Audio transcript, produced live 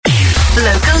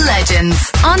Local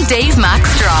Legends on Dave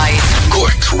Max Drive.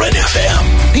 Cork's Red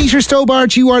FM. Peter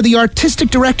Stobart, you are the artistic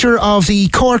director of the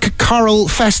Cork Choral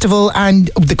Festival and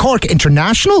the Cork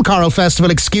International Choral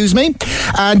Festival, excuse me.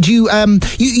 And you've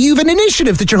an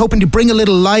initiative that you're hoping to bring a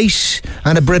little light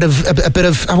and a bit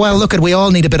of well, look, we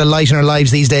all need a bit of light in our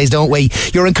lives these days, don't we?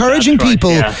 You're encouraging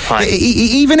people,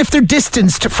 even if they're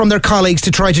distanced from their colleagues,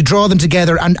 to try to draw them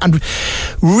together and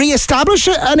re-establish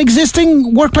an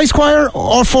existing workplace choir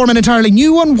or form an entirely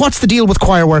new one. What's the deal with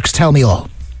Choir Works? Tell me all.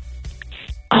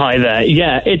 Hi there.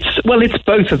 Yeah, it's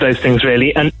both of those things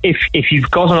really. And if you've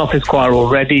got an office choir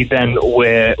already, then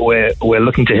we're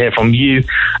looking to hear from you.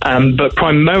 But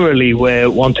primarily, we're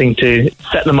wanting to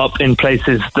set them up in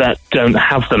places that don't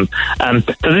have them.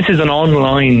 So this is an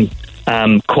online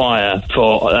choir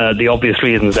for the obvious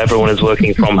reasons. Everyone is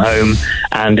working from home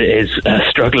and is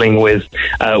struggling with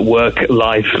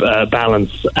work-life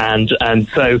balance, and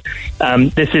so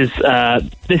this is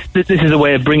a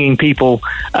way of bringing people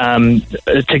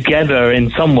together in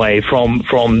some way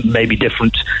from maybe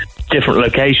different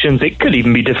locations. It could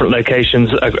even be different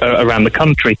locations around the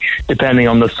country, depending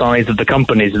on the size of the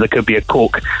companies. There could be a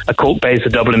Cork base, a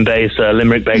Dublin base, a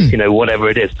Limerick base, whatever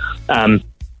it is.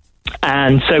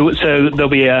 And so there'll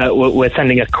be we're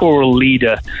sending a choral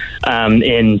leader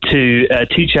in to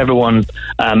teach everyone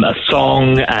a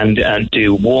song and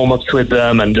do warm-ups with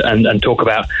them and talk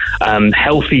about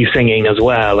healthy singing as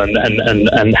well,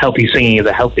 and healthy singing is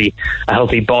a healthy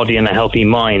body and a healthy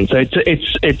mind. So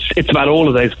it's about all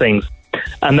of those things.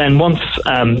 And then once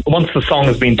the song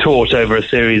has been taught over a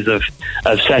series of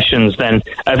sessions, then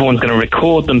everyone's going to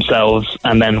record themselves,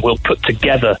 and then we'll put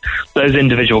together those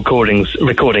individual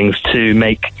recordings to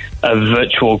make a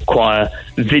virtual choir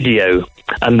video.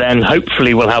 And then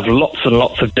hopefully we'll have lots and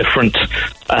lots of different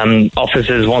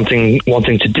offices wanting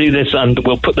to do this, and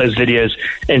we'll put those videos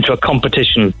into a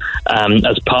competition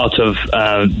as part of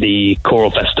the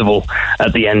choral festival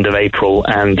at the end of April,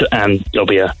 and there'll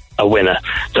be a winner.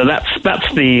 So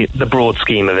that's the broad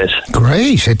scheme of it.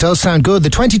 Great, it does sound good. The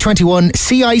 2021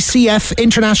 CICF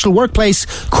International Workplace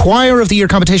Choir of the Year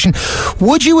competition.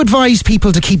 Would you advise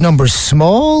people to keep numbers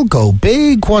small, go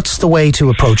big? What's the way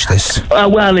to approach this?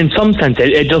 Well, in some sense,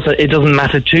 it doesn't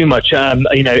matter too much.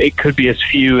 It could be as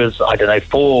few as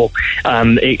 4.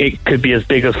 It could be as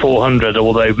big as 400.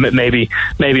 Although maybe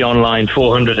online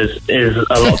 400 is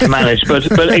a lot to manage. But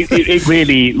it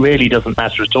really doesn't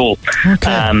matter at all.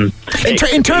 Okay.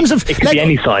 In terms of, it could be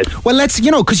any size. Well, let's,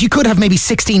 because you could have maybe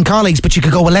 16 colleagues, but you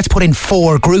could go, well, let's put in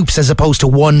 4 groups as opposed to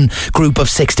one group of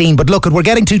 16. But look, we're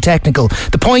getting too technical.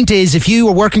 The point is, if you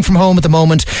are working from home at the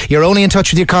moment, you're only in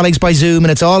touch with your colleagues by Zoom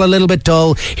and it's all a little bit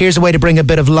dull, here's a way to bring a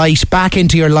bit of light back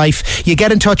into your life. You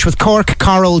get in touch with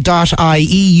corkchoral.ie.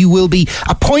 You will be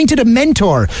appointed a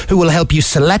mentor who will help you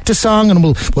select a song and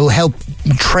will help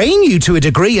train you to a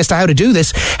degree as to how to do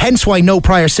this, hence why no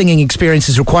prior singing experience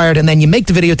is required. And then you make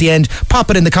the video at the end, pop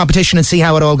it in the competition and see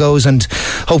how it all goes, and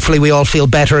hopefully we all feel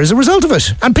better as a result of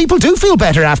it. And people do feel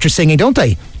better after singing, don't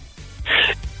they?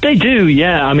 They do,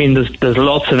 yeah. I mean, there's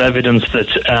lots of evidence that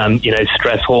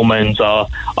stress hormones are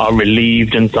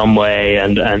relieved in some way,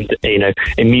 and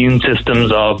immune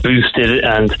systems are boosted,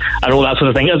 and all that sort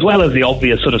of thing, as well as the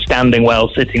obvious sort of standing well,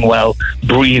 sitting well,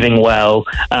 breathing well,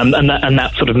 and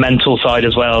that sort of mental side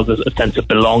as well. There's a sense of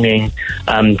belonging,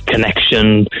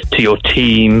 connection to your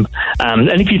team,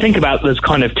 and if you think about those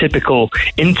kind of typical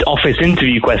office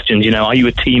interview questions, are you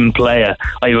a team player?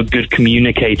 Are you a good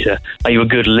communicator? Are you a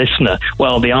good listener?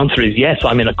 Well, the answer is yes,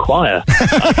 I'm in a choir.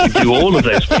 I can do all of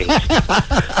those things.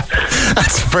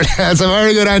 That's a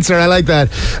very good answer. I like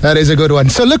that. That is a good one.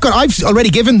 So look, I've already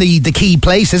given the key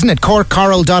place, isn't it?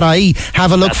 corkchoral.ie.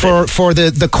 Have a look for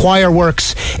the Choir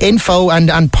Works info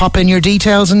and pop in your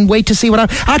details and wait to see what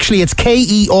happens. Actually, it's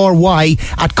KERY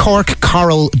at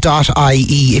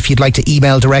corkchoral.ie if you'd like to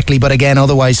email directly. But again,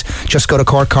 otherwise, just go to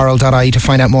corkchoral.ie to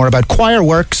find out more about Choir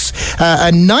Works.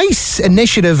 A nice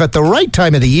initiative at the right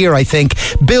time of the year, I think,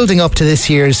 building up to this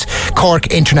year's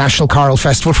Cork International Choral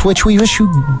Festival, for which we wish you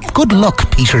good luck,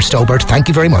 Peter Stobart. Thank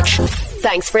you very much.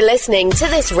 Thanks for listening to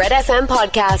this Red FM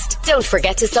podcast. Don't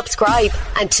forget to subscribe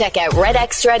and check out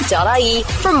redextra.ie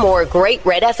for more great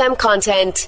Red FM content.